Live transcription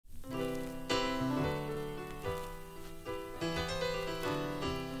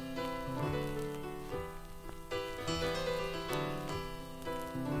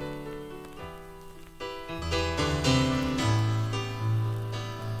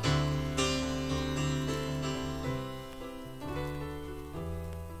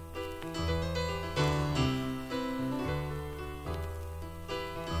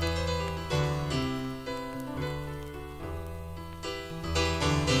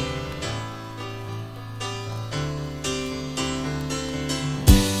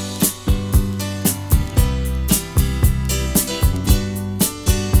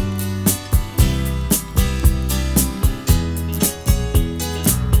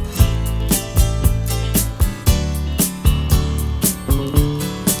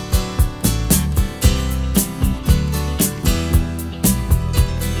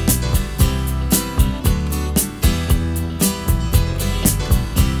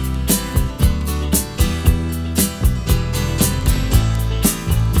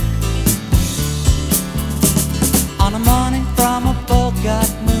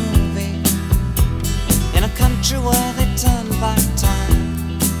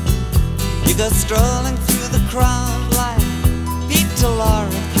go strolling through the crowd like Peter Laura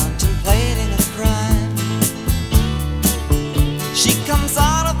contemplating a crime. She comes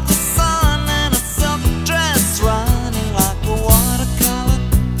out of the sun in a silk dress, running like a watercolor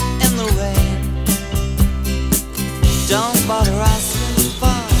in the rain. Don't bother asking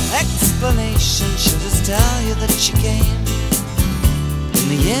for explanation, she'll just tell you that she came in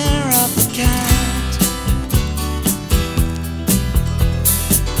the year of the cat.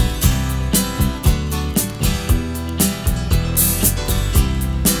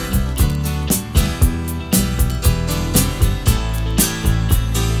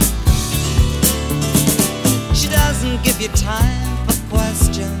 Give you time for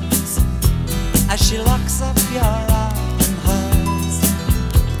questions as she locks up your arm in hers,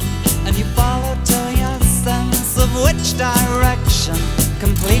 and you follow till your sense of which direction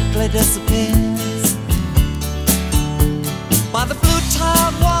completely disappears. By the blue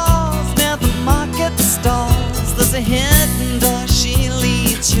tiled walls near the market stalls, there's a hidden door she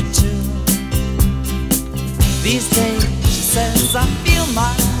leads you to. These days, she says, I feel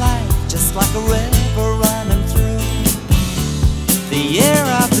my life just like a river running through the year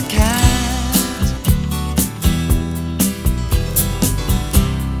of the cat.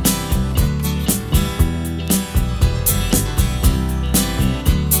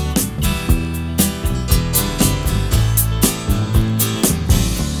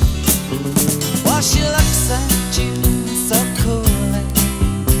 While she looks at you so coolly,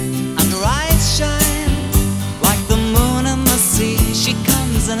 and her eyes shine like the moon and the sea, she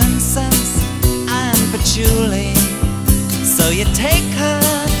comes in incense and patchouli. So you take her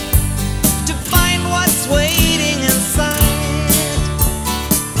to find what's waiting inside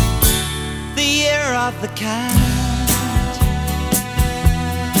the year of the cat.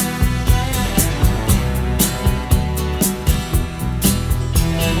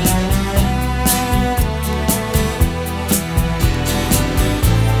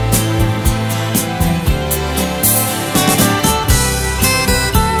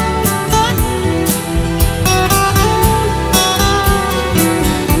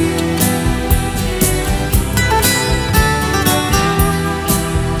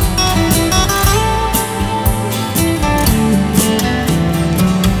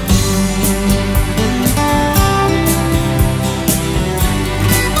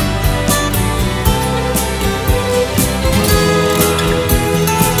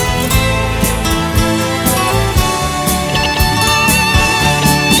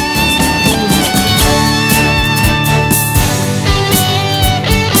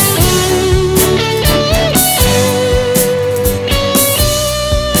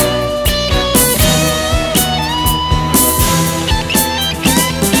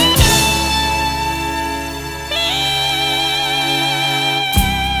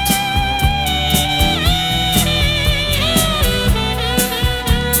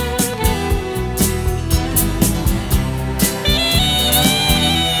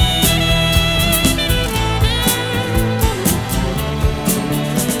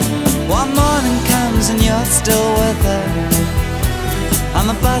 Still with her, and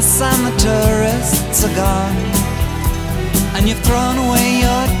the bus and the tourists are gone, and you've thrown away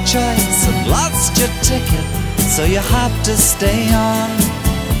your choice and lost your ticket, so you have to stay on.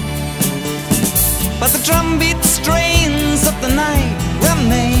 But the drumbeat strains of the night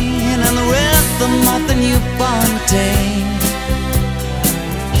remain, and the rhythm of the newborn day.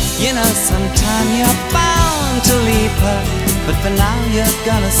 You know, sometime you're bound to leave her, but for now you're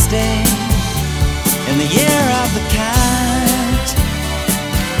gonna stay in the year of the cat.